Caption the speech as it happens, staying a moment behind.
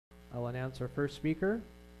I'll announce our first speaker.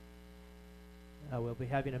 We'll be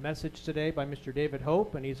having a message today by Mr. David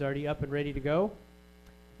Hope, and he's already up and ready to go.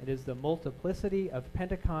 It is the Multiplicity of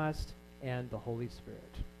Pentecost and the Holy Spirit.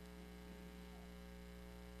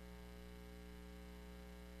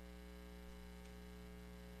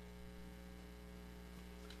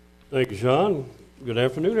 Thank you, Sean. Good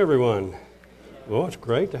afternoon, everyone. Well, it's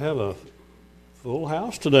great to have a full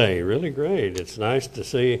house today. Really great. It's nice to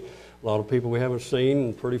see a lot of people we haven't seen,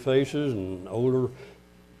 and pretty faces, and older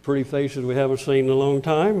pretty faces we haven't seen in a long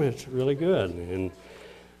time. It's really good. And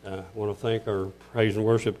I want to thank our praise and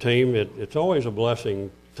worship team. It's always a blessing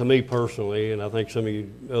to me personally, and I think some of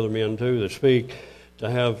you other men too that speak, to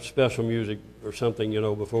have special music or something,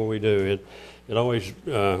 before we do. It always,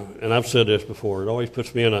 and I've said this before, it always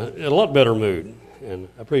puts me in a lot better mood, and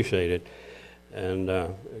I appreciate it. And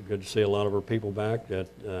good to see a lot of our people back that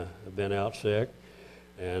have been out sick.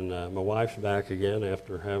 And my wife's back again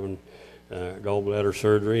after having gallbladder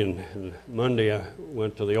surgery. And Monday I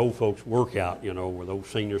went to the old folks workout, with those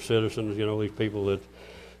senior citizens, these people that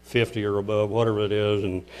 50 or above, whatever it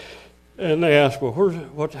is. And they asked, well,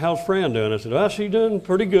 how's Fran doing? I said, well, she's doing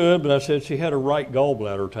pretty good, but I said she had her right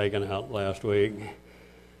gallbladder taken out last week. And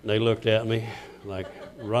they looked at me like,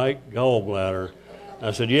 right gallbladder?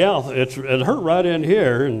 I said, yeah, it hurt right in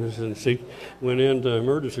here. And she went into the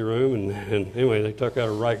emergency room, and anyway, they took out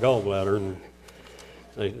her right gallbladder, and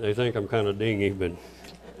they think I'm kind of dingy, but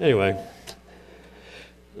anyway.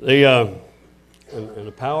 And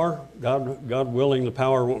the power, God willing, the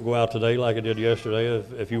power won't go out today like it did yesterday.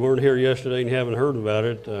 If you weren't here yesterday and you haven't heard about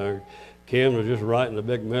it, Kim was just right in the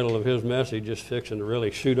big middle of his message, just fixing to really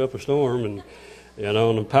shoot up a storm, and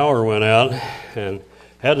the power went out. And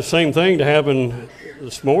had the same thing to happen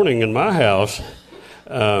this morning in my house.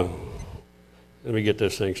 Let me get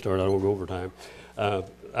this thing started. I won't go over time. I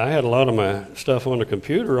had a lot of my stuff on the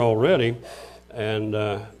computer already, and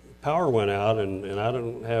power went out, and I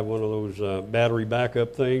don't have one of those battery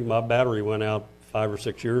backup things. My battery went out 5 or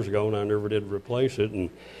 6 years ago, and I never did replace it.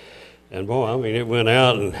 And boy, it went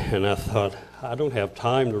out, and I thought, I don't have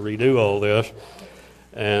time to redo all this.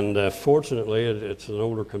 And fortunately, it's an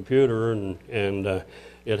older computer, and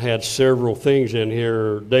it had several things in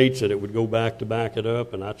here, dates that it would go back to back it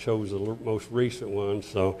up, and I chose the most recent one,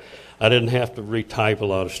 so I didn't have to retype a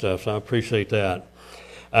lot of stuff, so I appreciate that.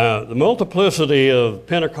 The multiplicity of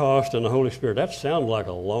Pentecost and the Holy Spirit, that sounds like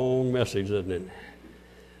a long message, doesn't it?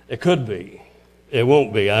 It could be. It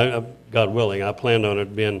won't be. God willing, I planned on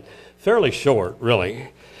it being fairly short, really.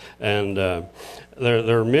 And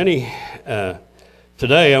there are many.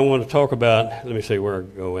 Today I want to talk about, let me see where I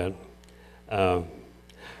go at.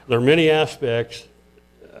 There are many aspects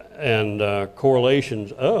and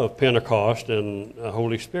correlations of Pentecost and the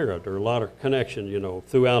Holy Spirit. There are a lot of connections,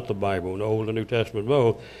 throughout the Bible, in the Old and New Testament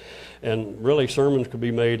both. And really, sermons could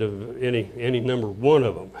be made of any number one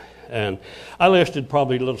of them. And I listed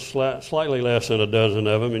probably a little slightly less than a dozen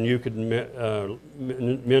of them, and you could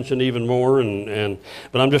mention even more.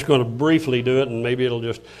 But I'm just going to briefly do it, and maybe it'll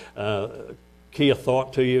just key a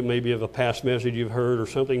thought to you, maybe of a past message you've heard or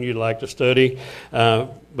something you'd like to study.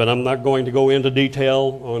 But I'm not going to go into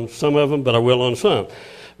detail on some of them, but I will on some.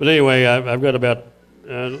 But anyway, I've got about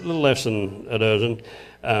a little less than a dozen.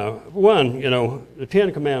 One, the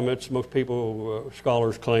Ten Commandments, most people,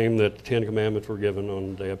 scholars claim that the Ten Commandments were given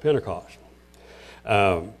on the day of Pentecost.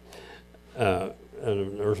 And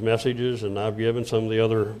there's messages, and I've given, some of the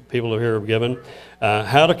other people here have given,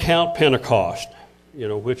 how to count Pentecost,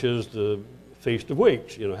 which is the Feast of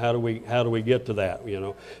Weeks. How do we get to that?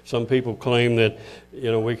 Some people claim that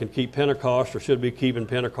we can keep Pentecost, or should be keeping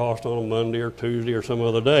Pentecost on a Monday or Tuesday or some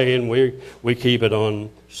other day, and we keep it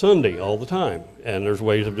on Sunday all the time. And there's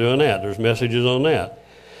ways of doing that. There's messages on that.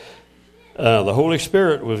 The Holy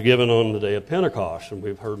Spirit was given on the day of Pentecost, and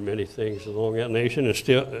we've heard many things along that nation and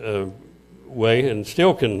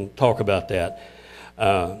still can talk about that.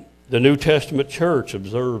 The New Testament church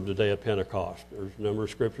observed the day of Pentecost. There's a number of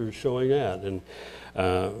scriptures showing that. And,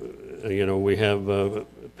 we have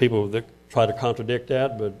people that try to contradict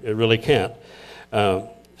that, but it really can't.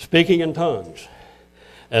 Speaking in tongues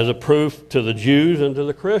as a proof to the Jews and to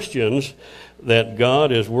the Christians that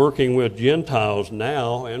God is working with Gentiles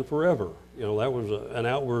now and forever. That was an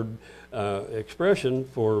outward expression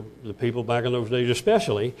for the people back in those days,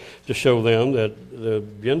 especially to show them that the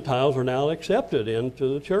Gentiles are now accepted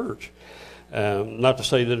into the church. Not to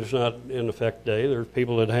say that it's not in effect today. There's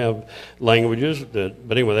people that have languages but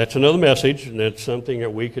anyway, that's another message, and it's something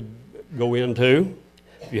that we could go into.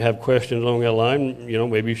 If you have questions along that line,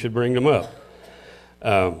 maybe you should bring them up.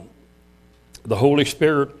 The Holy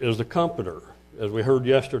Spirit is the comforter. As we heard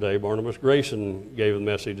yesterday, Barnabas Grayson gave the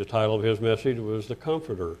message. The title of his message was The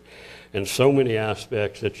Comforter. And so many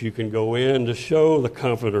aspects that you can go in to show the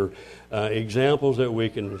Comforter, examples that we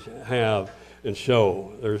can have and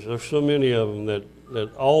show. There's so many of them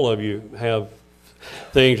that all of you have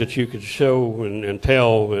things that you could show and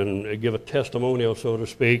tell and give a testimonial, so to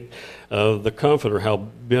speak, of the Comforter, how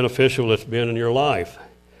beneficial it's been in your life.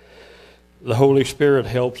 The Holy Spirit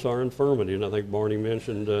helps our infirmity, and I think Barney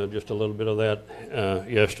mentioned just a little bit of that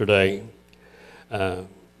yesterday. And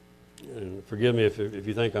forgive me if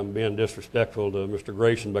you think I'm being disrespectful to Mr.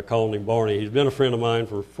 Grayson by calling him Barney. He's been a friend of mine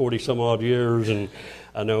for 40-some-odd years, and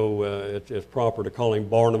I know it's proper to call him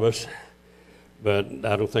Barnabas, but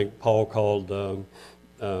I don't think Paul called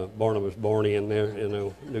Barnabas Barney in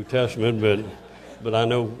the New Testament, but I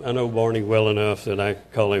know Barney well enough that I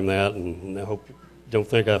call him that, and I hope don't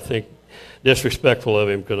think I think disrespectful of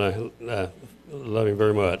him, because I love him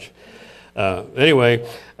very much. Anyway,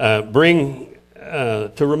 bring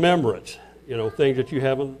to remembrance, things that you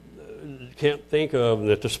can't think of, and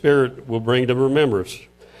that the Spirit will bring to remembrance.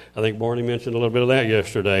 I think Barney mentioned a little bit of that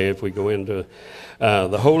yesterday. If we go into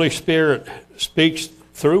the Holy Spirit speaks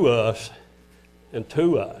through us and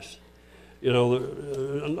to us. A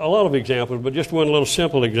lot of examples, but just one little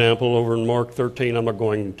simple example over in Mark 13. I'm not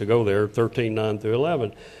going to go there. 13:9 through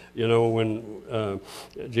 11. When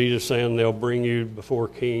Jesus saying they'll bring you before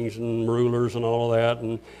kings and rulers and all of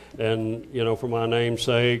that, and for my name's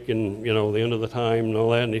sake, and the end of the time and all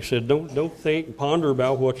that. And he said, don't think, ponder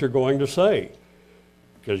about what you're going to say,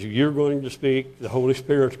 because you're going to speak. The Holy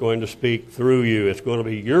Spirit's going to speak through you. It's going to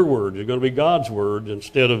be your words. It's going to be God's words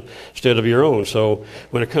instead of your own. So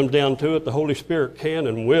when it comes down to it, the Holy Spirit can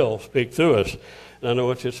and will speak through us. And I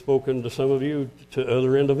know it's just spoken to some of you, to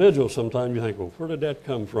other individuals. Sometimes you think, well, where did that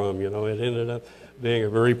come from? It ended up being a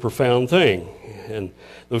very profound thing. And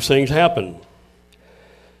those things happen.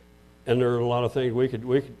 And there are a lot of things we could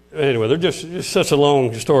anyway, they're just such a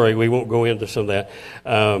long story. We won't go into some of that.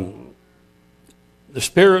 The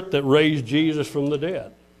Spirit that raised Jesus from the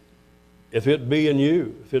dead, if it be in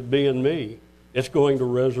you, if it be in me, it's going to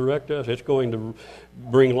resurrect us. It's going to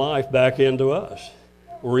bring life back into us.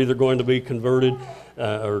 We're either going to be converted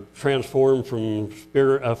or transformed from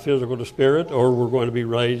physical to spirit, or we're going to be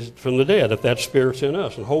raised from the dead, if that Spirit's in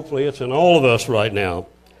us. And hopefully it's in all of us right now.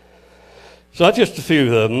 So that's just a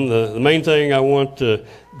few of them. The main thing I want to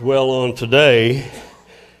dwell on today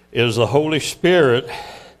is the Holy Spirit.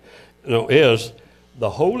 The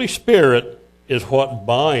Holy Spirit is what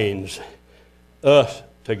binds us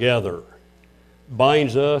together,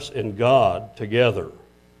 binds us and God together.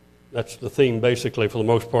 That's the theme, basically, for the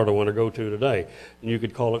most part, I want to go to today. And you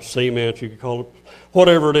could call it cement, you could call it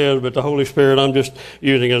whatever it is, but the Holy Spirit, I'm just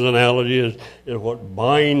using as an analogy, is what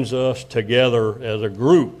binds us together as a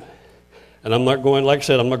group. And I'm not going, like I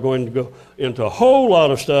said, I'm not going to go into a whole lot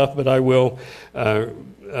of stuff, but I will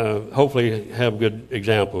hopefully have good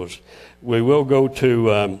examples. We will go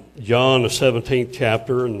to John, the 17th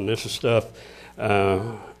chapter, and this is stuff,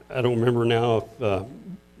 I don't remember now if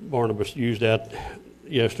Barnabas used that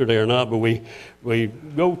yesterday or not, but we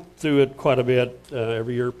go through it quite a bit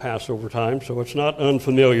every year, Passover time, so it's not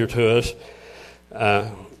unfamiliar to us.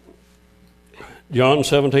 John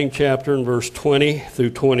 17th chapter and verse 20 through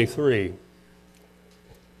 23.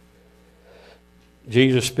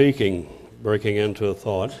 Jesus speaking, breaking into a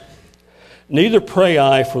thought. Neither pray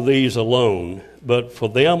I for these alone, but for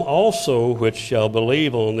them also which shall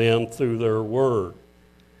believe on them through their word.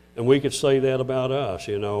 And we could say that about us,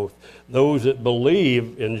 those that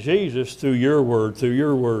believe in Jesus through your word,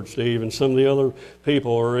 Steve, and some of the other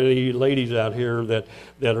people, or any ladies out here that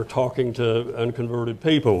are talking to unconverted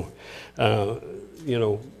people.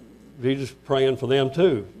 Jesus praying for them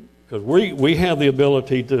too, because we have the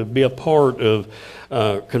ability to be a part of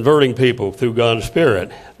converting people through God's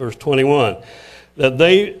Spirit. Verse 21, that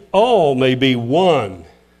they all may be one.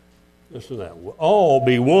 Listen to that. All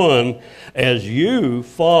be one as you,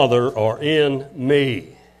 Father, are in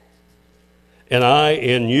me, and I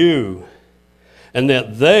in you, and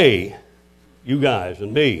that they, you guys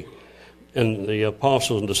and me, and the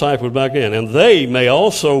apostles and disciples back then, and they may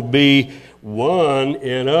also be one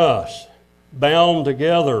in us, bound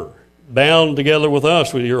together with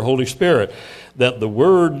us, with your Holy Spirit, that the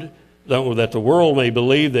world may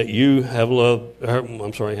believe that you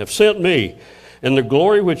have sent me. And the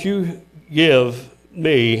glory which you give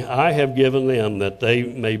me, I have given them, that they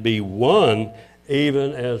may be one,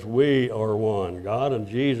 even as we are one. God and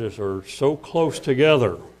Jesus are so close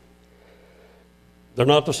together. They're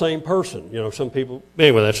not the same person. Some people...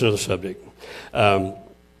 Anyway, that's another subject.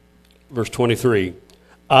 Verse 23.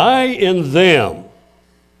 I in them.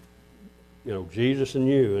 Jesus and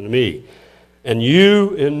you and me, and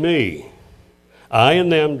you and me. I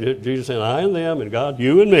and them, Jesus said, I and them, and God,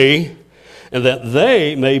 you and me, and that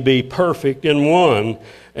they may be perfect in one,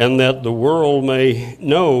 and that the world may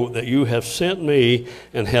know that you have sent me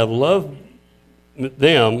and have loved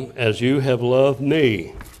them as you have loved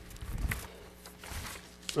me.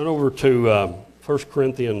 Run over to 1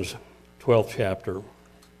 Corinthians 12th chapter.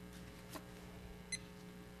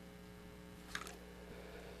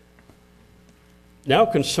 Now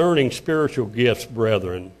concerning spiritual gifts,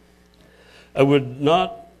 brethren, I would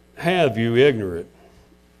not have you ignorant.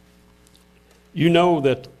 You know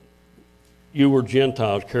that you were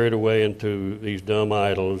Gentiles carried away into these dumb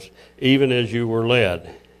idols, even as you were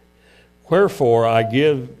led. Wherefore I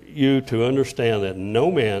give you to understand that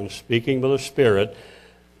no man speaking by the Spirit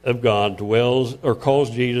of God dwells or calls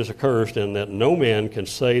Jesus accursed, and that no man can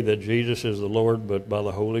say that Jesus is the Lord but by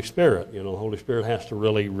the Holy Spirit. The Holy Spirit has to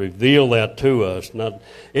really reveal that to us. Not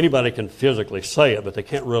anybody can physically say it, but they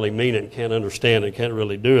can't really mean it, can't understand it, can't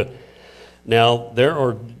really do it. Now, there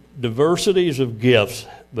are diversities of gifts,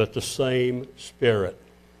 but the same Spirit.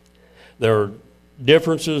 There are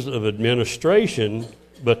differences of administration,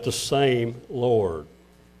 but the same Lord.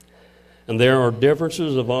 And there are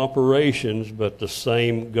differences of operations, but the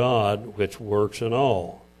same God which works in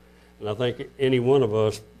all. And I think any one of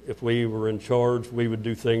us, if we were in charge, we would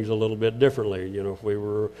do things a little bit differently. If we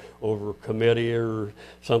were over a committee or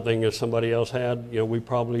something that somebody else had, we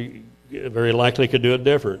probably very likely could do it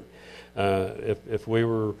different. If we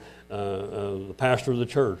were the pastor of the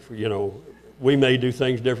church, we may do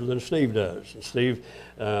things different than Steve does. And Steve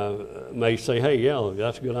may say, hey, yeah,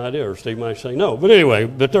 that's a good idea. Or Steve might say no. But anyway,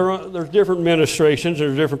 there's different administrations.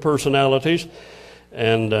 There's different personalities.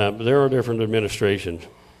 And there are different administrations.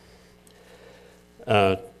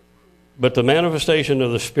 But the manifestation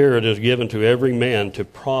of the Spirit is given to every man to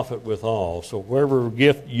profit withal. So whatever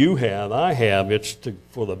gift you have, I have, it's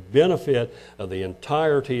for the benefit of the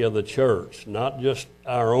entirety of the church, not just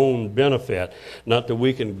our own benefit, not that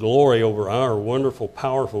we can glory over our wonderful,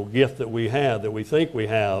 powerful gift that we have, that we think we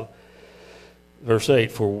have. Verse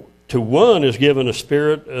 8, for to one is given a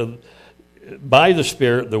spirit by the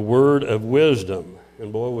Spirit the word of wisdom.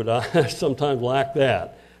 And boy, would I sometimes lack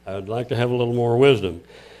that. I'd like to have a little more wisdom.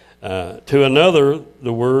 To another,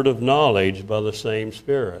 the word of knowledge by the same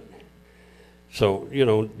Spirit. So,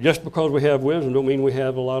 just because we have wisdom don't mean we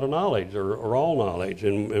have a lot of knowledge or all knowledge.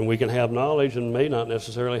 And we can have knowledge and may not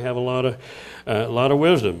necessarily have a lot of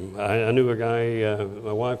wisdom. I knew a guy,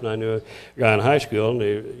 my wife and I knew a guy in high school, and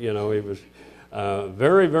he was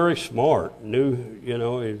very, very smart. He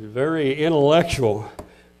was very intellectual,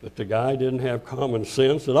 but the guy didn't have common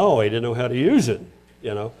sense at all. He didn't know how to use it,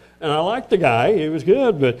 And I liked the guy. He was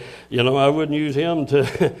good, but, I wouldn't use him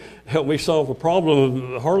to help me solve a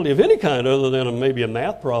problem hardly of any kind other than maybe a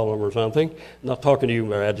math problem or something. I'm not talking to you,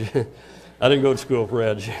 Reg. I didn't go to school for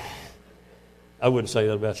Reg. I wouldn't say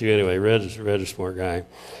that about you anyway. Reg's a smart guy.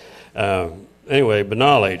 Anyway, but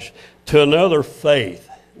knowledge. To another, faith.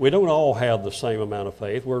 We don't all have the same amount of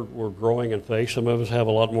faith. We're growing in faith. Some of us have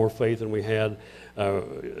a lot more faith than we had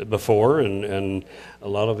before, and a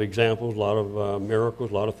lot of examples, a lot of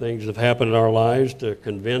miracles, a lot of things have happened in our lives to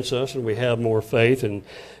convince us, and we have more faith. And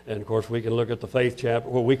of course, we can look at the faith chapter,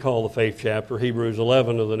 what we call the faith chapter, Hebrews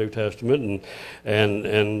 11 of the New Testament,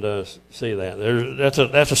 and see that.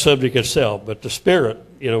 That's a subject itself. But the Spirit,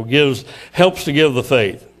 helps to give the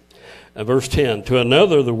faith. Verse 10: to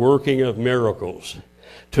another the working of miracles,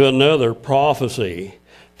 to another prophecy,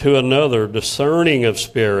 to another discerning of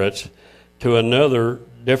spirits, to another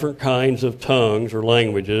different kinds of tongues or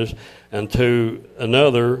languages, and to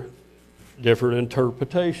another different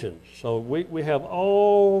interpretations. So we have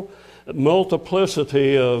all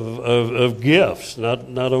multiplicity of gifts, not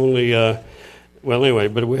only,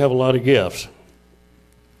 but we have a lot of gifts.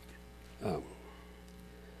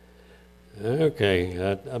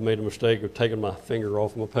 Okay, I made a mistake of taking my finger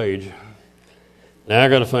off my page. Now I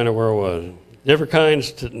got to find out where I was. Different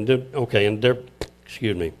kinds,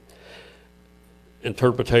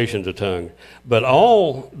 interpretations of tongue. But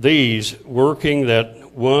all these working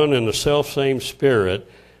that one and the selfsame Spirit,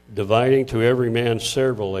 dividing to every man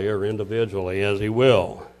severally or individually as he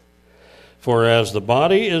will. For as the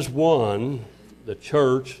body is one, the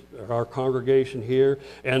church, our congregation here,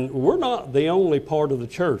 and we're not the only part of the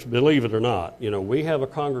church, believe it or not. We have a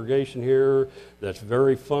congregation here that's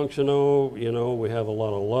very functional. We have a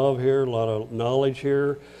lot of love here, a lot of knowledge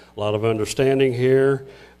here, a lot of understanding here,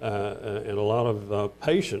 and a lot of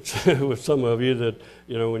patience with some of you that,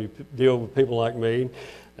 when you deal with people like me,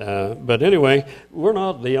 But anyway, we're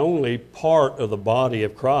not the only part of the body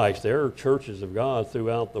of Christ. There are churches of God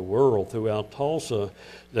throughout the world, throughout Tulsa,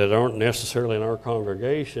 that aren't necessarily in our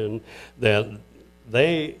congregation, that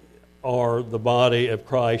they are the body of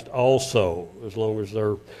Christ also, as long as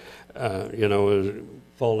they're,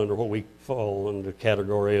 fall under what we fall in the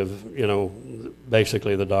category of,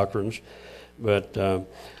 basically the doctrines. But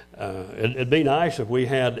it'd be nice if we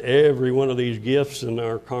had every one of these gifts in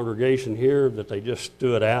our congregation here, that they just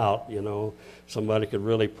stood out. Somebody could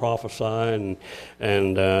really prophesy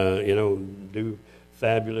and do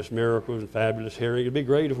fabulous miracles and fabulous healing. It'd be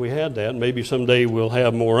great if we had that. Maybe someday we'll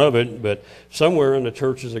have more of it, but somewhere in the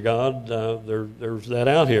churches of God, there's that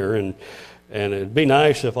out here. And it'd be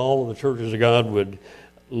nice if all of the churches of God would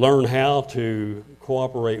learn how to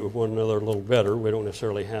cooperate with one another a little better. We don't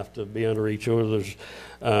necessarily have to be under each other's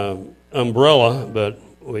umbrella, but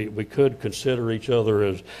we could consider each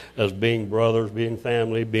other as being brothers, being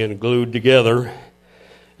family, being glued together.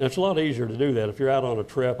 And it's a lot easier to do that if you're out on a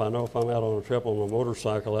trip. I know if I'm out on a trip on my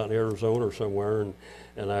motorcycle out in Arizona or somewhere,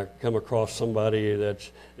 and I come across somebody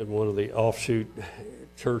that's in one of the offshoot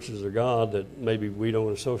churches of God that maybe we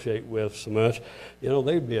don't associate with so much,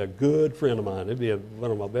 they'd be a good friend of mine. They'd be one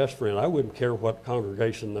of my best friends. I wouldn't care what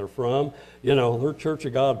congregation they're from. They're Church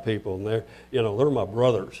of God people, and they're my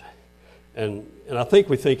brothers. And I think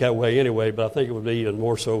we think that way anyway, but I think it would be even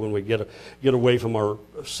more so when we get away from our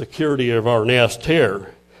security of our nest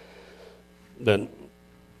here.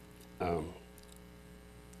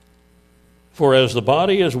 For as the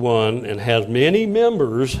body is one and has many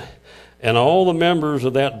members, and all the members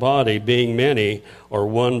of that body, being many, are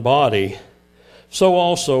one body, so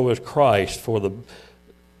also is Christ.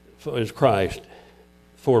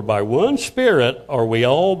 For by one Spirit are we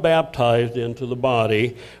all baptized into the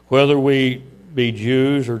body, whether we be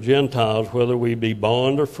Jews or Gentiles, whether we be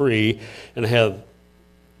bond or free, and have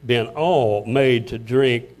been all made to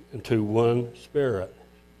drink into one Spirit.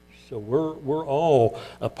 So we're all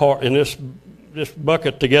a part in this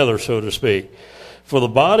bucket together, so to speak. For the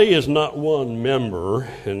body is not one member,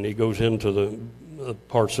 and he goes into the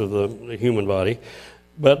parts of the human body,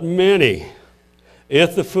 but many.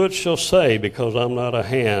 If the foot shall say, because I'm not a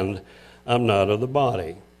hand, I'm not of the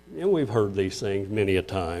body. And we've heard these things many a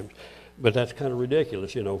time, but that's kind of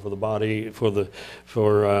ridiculous, for the body, for the foot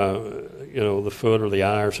or the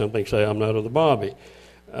eye or something, say I'm not of the body.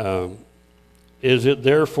 Is it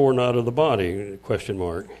therefore not of the body? ?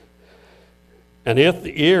 And if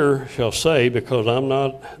the ear shall say, because I'm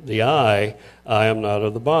not the eye, I am not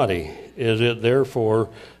of the body, is it therefore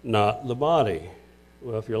not the body?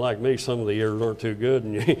 Well, if you're like me, some of the ears aren't too good,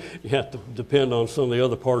 and you have to depend on some of the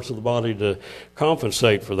other parts of the body to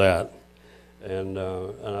compensate for that. And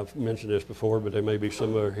I've mentioned this before, but there may be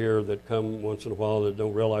some here that come once in a while that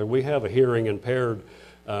don't realize we have a hearing impaired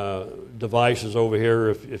devices over here.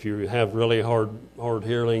 If you have really hard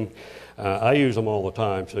hearing, I use them all the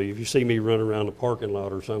time. So if you see me run around the parking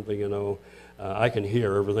lot or something, I can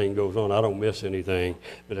hear everything goes on. I don't miss anything.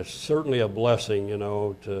 But it's certainly a blessing,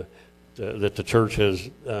 that the church has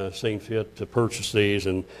seen fit to purchase these.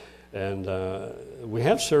 And we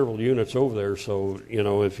have several units over there. So,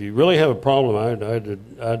 if you really have a problem,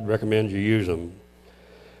 I'd recommend you use them.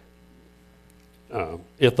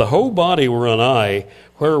 If the whole body were an eye,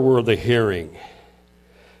 where were the hearing?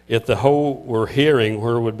 If the whole were hearing,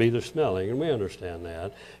 where would be the smelling? And we understand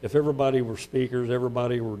that. If everybody were speakers,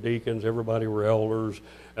 everybody were deacons, everybody were elders,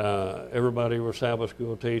 everybody were Sabbath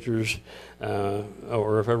school teachers,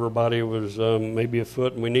 or if everybody was maybe a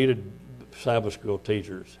foot and we needed Sabbath school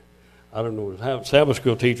teachers. I don't know. Sabbath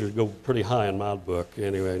school teachers go pretty high in my book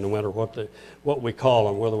anyway, no matter what we call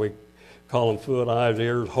them, whether we call them foot, eyes,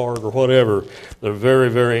 ears, heart, or whatever. They're very,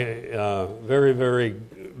 very, very, very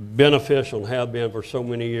beneficial and have been for so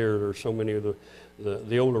many years. There's so many of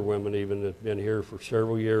the older women even that have been here for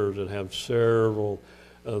several years that have several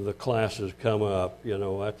of the classes come up.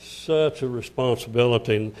 That's such a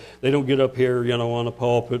responsibility. And they don't get up here, on the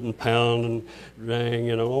pulpit and pound and dang,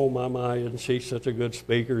 oh my, isn't she such a good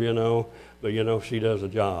speaker, But, she does a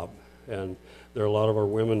job. And there are a lot of our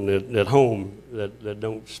women at home that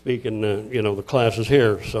don't speak in the classes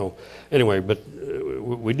here. So anyway, but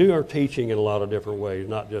we do our teaching in a lot of different ways,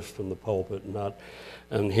 not just from the pulpit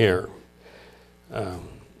and here.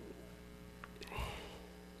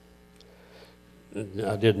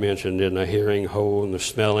 I did mention, didn't I, hearing, whole, and the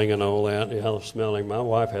smelling and all that. Yeah, the smelling. My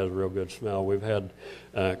wife has a real good smell. We've had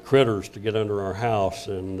critters to get under our house,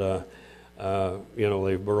 and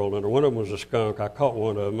they've burrowed under. One of them was a skunk. I caught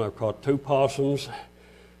one of them. I caught 2 possums,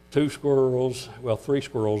 2 squirrels, 3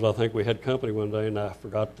 squirrels. I think we had company one day, and I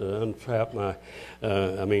forgot to untrap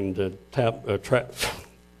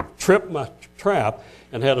tripped my trap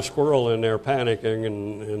and had a squirrel in there panicking,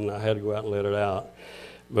 and I had to go out and let it out.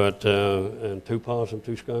 But and 2 possums,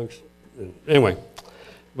 2 skunks. Anyway,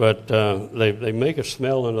 but they make a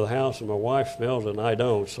smell into the house, and my wife smells it, and I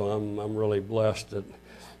don't. So I'm really blessed that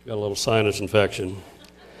I got a little sinus infection.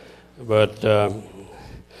 But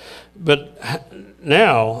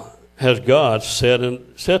now has God set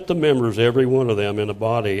the members, every one of them, in the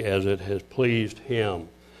body as it has pleased Him.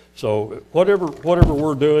 So whatever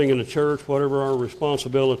we're doing in the church, whatever our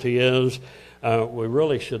responsibility is, we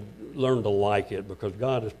really should learn to like it, because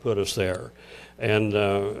God has put us there. And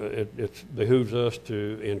it behooves us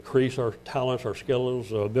to increase our talents, our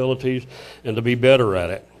skills, our abilities, and to be better at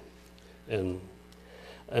it. And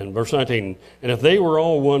verse 19, and if they were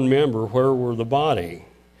all one member, where were the body?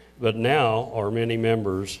 But now are many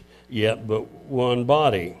members, yet but one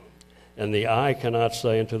body. And the eye cannot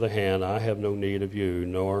say unto the hand, I have no need of you,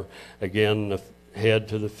 nor again the head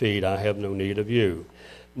to the feet, I have no need of you.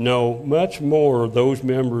 No, much more those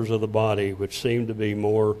members of the body which seem to be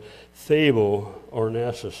more feeble are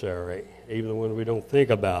necessary, even when we don't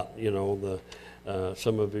think about,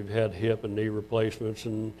 some of you have had hip and knee replacements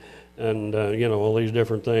and all these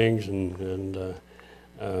different things,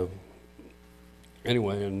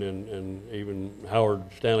 anyway, and even Howard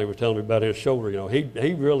Stanley was telling me about his shoulder.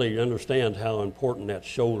 He really understands how important that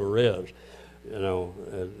shoulder is.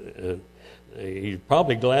 He's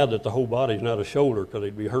probably glad that the whole body's not a shoulder, because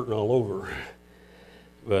he'd be hurting all over.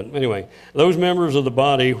 But anyway, those members of the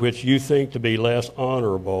body which you think to be less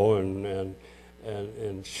honorable, and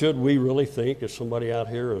should we really think that somebody out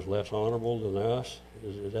here is less honorable than us?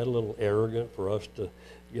 Is that a little arrogant for us to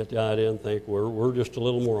get the idea and think we're just a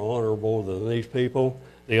little more honorable than these people,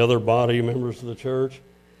 the other body members of the church?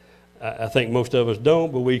 I think most of us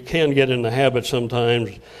don't, but we can get in the habit sometimes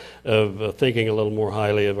of thinking a little more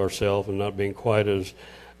highly of ourselves and not being quite as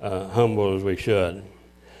humble as we should.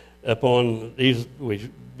 Upon these we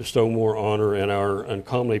bestow more honor, and our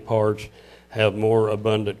uncomely parts have more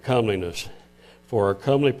abundant comeliness. For our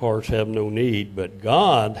comely parts have no need, but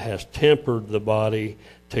God has tempered the body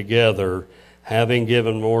together, having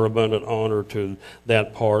given more abundant honor to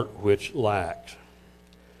that part which lacks.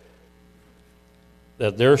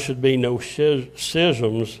 That there should be no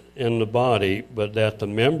schisms in the body, but that the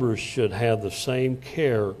members should have the same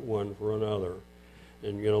care one for another.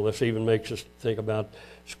 And, this even makes us think about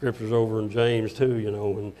scriptures over in James,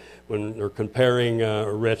 too, when they're comparing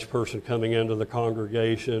a rich person coming into the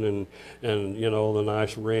congregation and the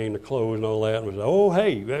nice ring, the clothes and all that. And we say, oh,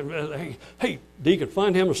 hey, deacon,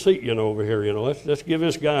 find him a seat, over here. Let's give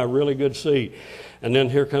this guy a really good seat. And then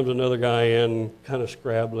here comes another guy in, kind of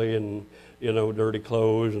scrabbly and, dirty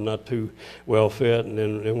clothes and not too well fit,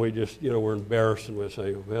 and we just, we're embarrassed, and we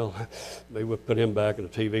say, well, maybe we'll put him back in the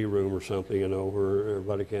TV room or something, where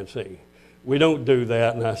everybody can't see. We don't do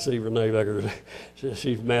that, and I see Renee Becker,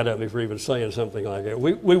 she's mad at me for even saying something like that.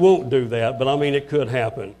 We won't do that, but I mean, it could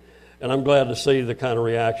happen. And I'm glad to see the kind of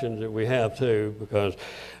reactions that we have, too, because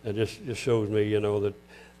it just shows me,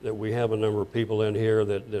 that we have a number of people in here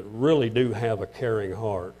that really do have a caring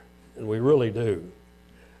heart, and we really do.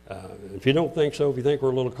 If you don't think so, if you think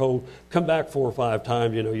we're a little cold, come back 4 or 5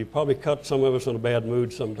 times. You probably cut some of us in a bad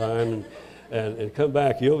mood sometime, and come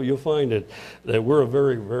back. You'll find that we're a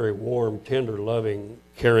very, very warm, tender, loving,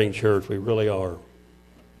 caring church. We really are.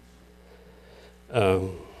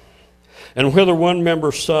 And whether one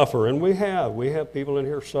member suffer, and we have people in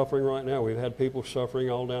here suffering right now. We've had people suffering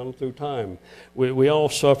all down through time. We all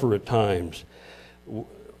suffer at times.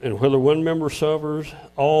 And whether one member suffers,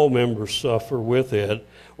 all members suffer with it,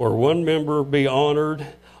 or one member be honored,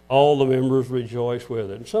 all the members rejoice with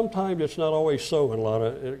it. And sometimes it's not always so in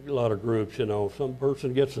a lot of groups. Some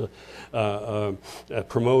person gets a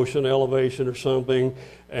promotion, elevation, or something,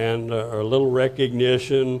 and a little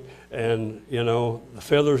recognition, and the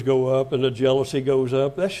feathers go up and the jealousy goes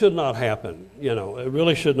up. That should not happen. It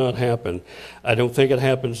really should not happen. I don't think it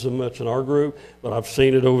happens so much in our group, but I've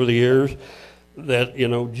seen it over the years. That,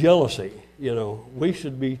 jealousy, we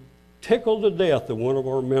should be tickled to death that one of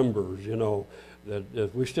our members, that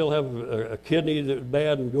if we still have a kidney that's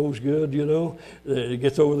bad and goes good, that it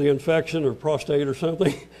gets over the infection or prostate or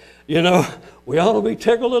something, we ought to be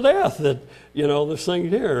tickled to death that, this thing's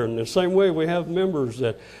here. And the same way we have members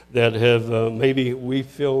that have maybe we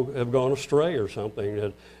feel have gone astray or something,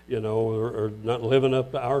 that, or not living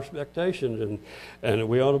up to our expectations. And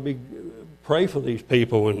we ought to pray for these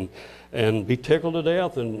people and be tickled to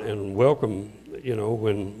death and welcome,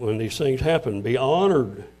 when these things happen. Be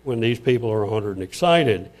honored when these people are honored and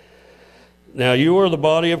excited. Now you are the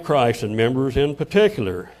body of Christ, and members in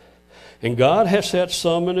particular. And God has set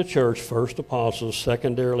some in the church, first apostles,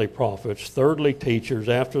 secondarily prophets, thirdly teachers,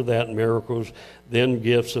 after that miracles, then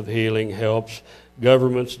gifts of healing, helps,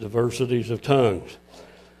 governments, diversities of tongues.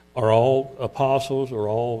 Are all apostles, or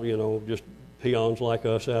all, just peons like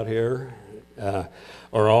us out here?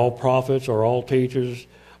 Are all prophets, are all teachers,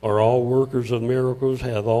 are all workers of miracles,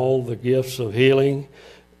 have all the gifts of healing?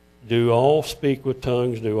 Do all speak with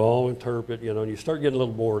tongues? Do all interpret? And you start getting a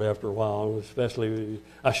little bored after a while, especially,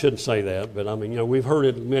 I shouldn't say that, but we've heard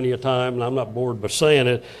it many a time, and I'm not bored by saying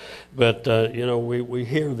it, but, we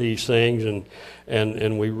hear these things,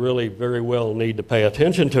 and we really very well need to pay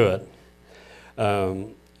attention to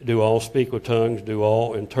it. Do all speak with tongues? Do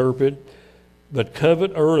all interpret? But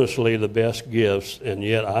covet earnestly the best gifts, and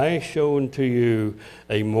yet I show unto you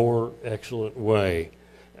a more excellent way.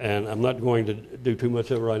 And I'm not going to do too much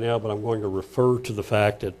of it right now, but I'm going to refer to the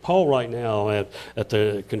fact that Paul right now, at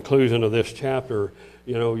the conclusion of this chapter,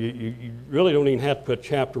 you really don't even have to put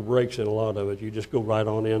chapter breaks in a lot of it. You just go right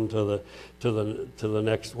on into the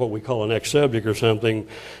next, what we call a next subject or something.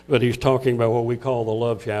 But he's talking about what we call the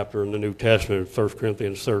love chapter in the New Testament, 1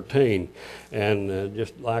 Corinthians 13. And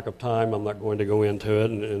just lack of time, I'm not going to go into it.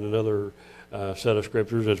 And another set of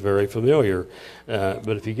scriptures that's very familiar.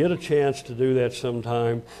 But if you get a chance to do that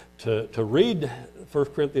sometime, to read 1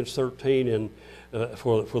 Corinthians 13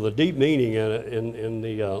 for the deep meaning in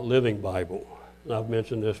the Living Bible. And I've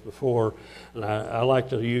mentioned this before, and I like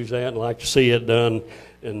to use that and like to see it done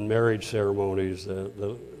in marriage ceremonies,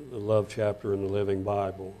 the love chapter in the Living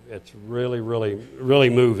Bible. It's really, really, really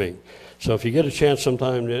moving. So if you get a chance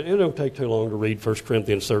sometime, it don't take too long to read 1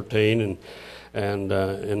 Corinthians 13 and in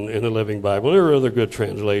the Living Bible. There are other good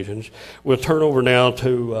translations. We'll turn over now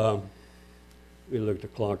to, we looked at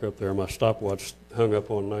the clock up there. My stopwatch hung up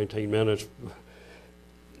on 19 minutes.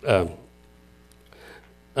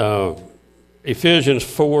 Ephesians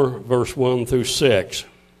 4, verse 1 through 6.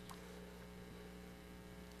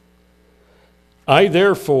 I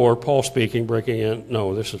therefore, Paul speaking, breaking in,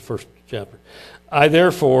 no, this is the first chapter. I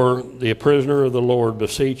therefore, the prisoner of the Lord,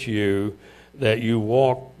 beseech you that you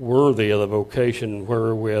walk worthy of the vocation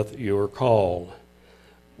wherewith you are called,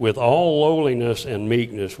 with all lowliness and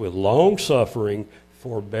meekness, with long suffering,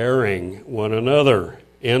 forbearing one another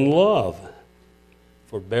in love.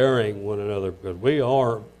 Forbearing one another, because we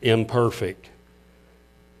are imperfect.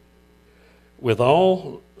 With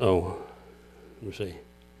all, let me see.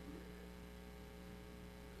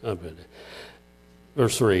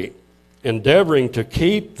 Verse 3, endeavoring to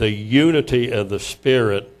keep the unity of the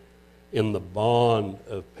Spirit in the bond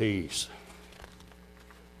of peace.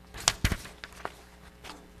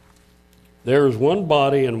 There is one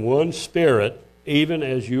body and one Spirit, even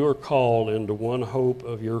as you are called into one hope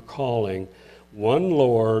of your calling, one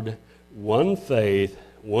Lord, one faith,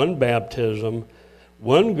 one baptism,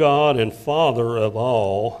 one God and Father of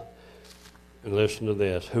all, and listen to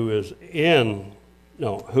this, who is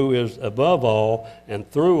above all and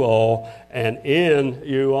through all and in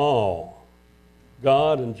you all.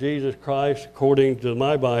 God and Jesus Christ, according to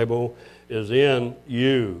my Bible, is in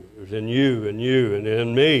you. Is in you and you and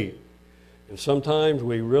in me. And sometimes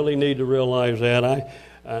we really need to realize that.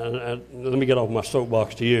 Let me get off my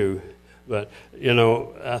soapbox to you. But,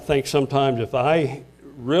 I think sometimes if I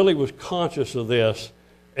really was conscious of this,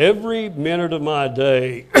 every minute of my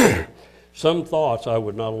day, some thoughts I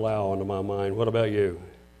would not allow into my mind. What about you?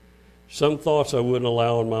 Some thoughts I wouldn't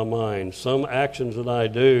allow in my mind. Some actions that I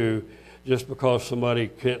do, just because somebody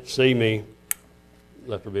can't see me,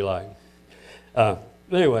 let there be light.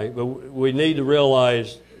 Anyway, but we need to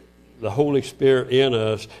realize the Holy Spirit in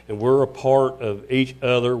us, and we're a part of each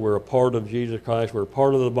other. We're a part of Jesus Christ. We're a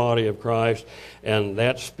part of the body of Christ, and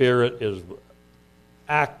that Spirit is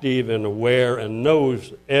active and aware and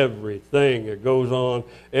knows everything that goes on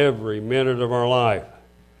every minute of our life.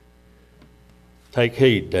 Take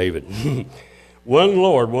heed, David. One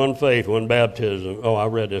Lord, one faith, one baptism. Oh, I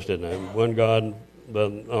read this, didn't I? One God,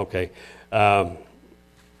 but okay.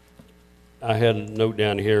 I had a note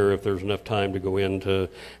down here if there's enough time to go into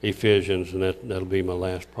Ephesians, and that'll be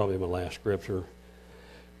probably my last scripture.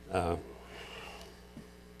 There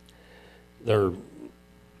are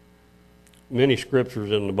many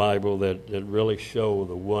scriptures in the Bible that really show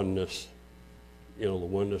the oneness, the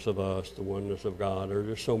oneness of us, the oneness of God. There's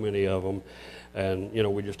just so many of them, and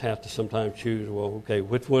we just have to sometimes choose. Well, okay,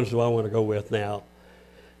 which ones do I want to go with now?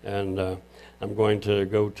 And I'm going to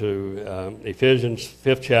go to Ephesians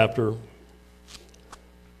 5th chapter.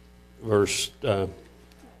 Verse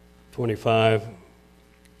 25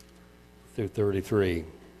 through 33.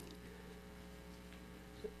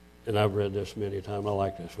 And I've read this many times. I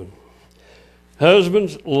like this one.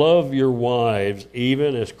 Husbands, love your wives,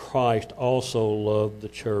 even as Christ also loved the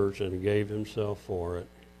church and gave himself for it,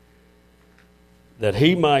 that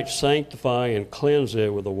he might sanctify and cleanse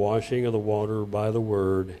it with the washing of the water by the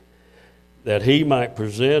word, that he might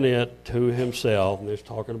present it to himself, and it's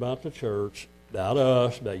talking about the church, about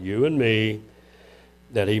us, about you and me,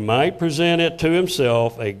 that he might present it to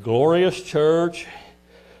himself, a glorious church,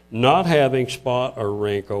 not having spot or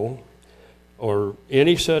wrinkle or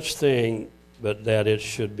any such thing, but that it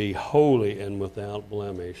should be holy and without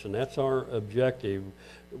blemish. And that's our objective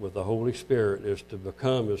with the Holy Spirit, is to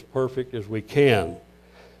become as perfect as we can.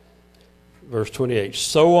 Verse 28,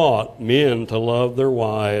 so ought men to love their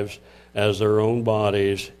wives as their own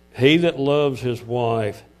bodies. He that loves his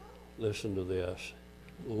wife, listen to this,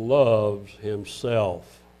 loves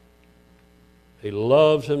himself. He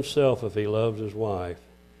loves himself if he loves his wife.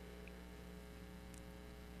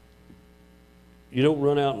 You don't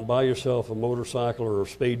run out and buy yourself a motorcycle or a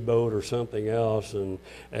speedboat or something else and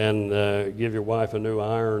give your wife a new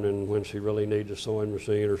iron, and when she really needs a sewing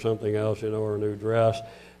machine or something else, or a new dress,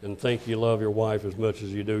 and think you love your wife as much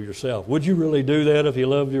as you do yourself. Would you really do that if you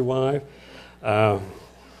loved your wife?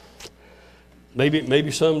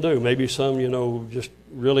 Maybe some do. Maybe some, just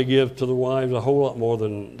really give to the wives a whole lot more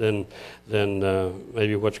than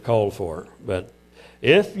maybe what's called for. But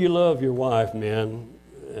if you love your wife, men,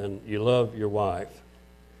 and you love your wife,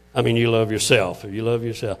 you love yourself. If you love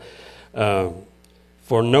yourself,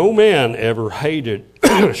 for no man ever hated,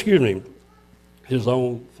 his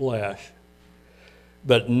own flesh,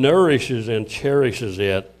 but nourishes and cherishes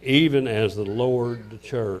it, even as the Lord the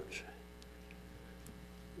church.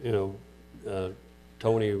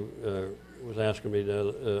 Tony was asking me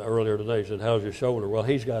earlier today. He said, "How's your shoulder?" Well,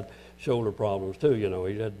 he's got shoulder problems too.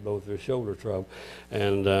 He's had both his shoulder trouble,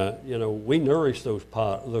 and we nourish those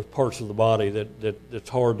parts of the body that's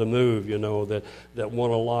hard to move. That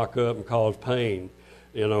want to lock up and cause pain.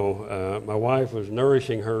 My wife was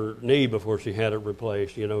nourishing her knee before she had it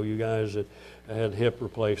replaced. You guys that had hip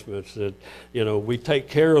replacements, that we take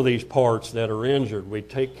care of these parts that are injured. We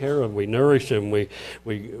take care of them. We nourish them. We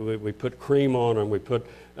put cream on them. We put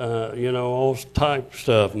all type of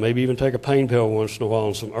stuff. Maybe even take a pain pill once in a while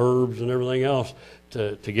and some herbs and everything else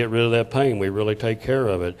to get rid of that pain. We really take care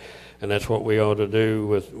of it, and that's what we ought to do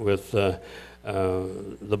with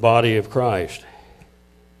the body of Christ.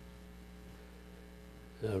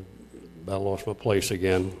 I lost my place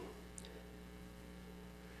again.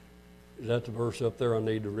 Is that the verse up there I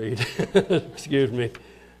need to read? Excuse me.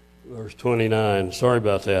 Verse 29. Sorry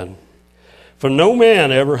about that. For no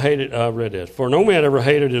man ever hated, I read this. For no man ever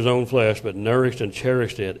hated his own flesh, but nourished and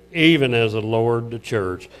cherished it, even as the Lord the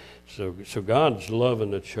church. So God's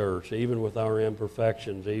loving the church, even with our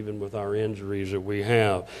imperfections, even with our injuries that we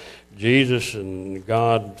have. Jesus and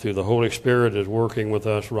God, through the Holy Spirit, is working with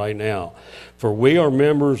us right now. For we are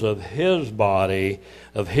members of his body,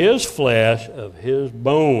 of his flesh, of his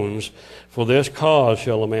bones. For this cause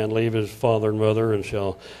shall a man leave his father and mother, and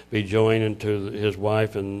shall be joined unto his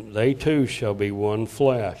wife, and they two shall be one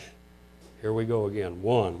flesh. Here we go again.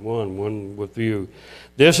 One with you.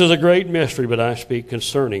 This is a great mystery, but I speak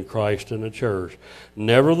concerning Christ and the church.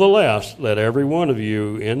 Nevertheless, let every one of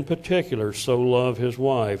you in particular so love his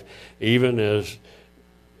wife, even as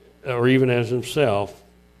himself,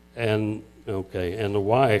 and the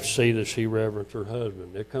wife see that she reverence her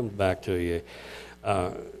husband. It comes back to you.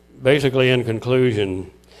 Basically, in conclusion,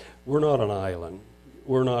 we're not an island.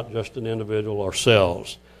 We're not just an individual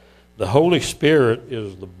ourselves. The Holy Spirit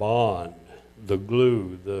is the bond, the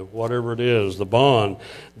glue, the whatever it is, the bond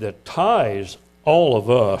that ties all of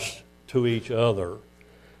us to each other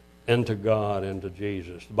and to God and to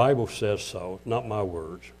Jesus. The Bible says so, not my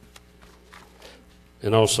words.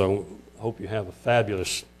 And also, hope you have a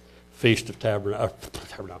fabulous Feast of Pentecost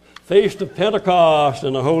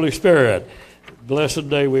and the Holy Spirit. Blessed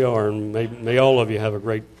day we are, and may all of you have a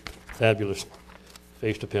great, fabulous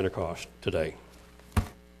Feast of Pentecost today.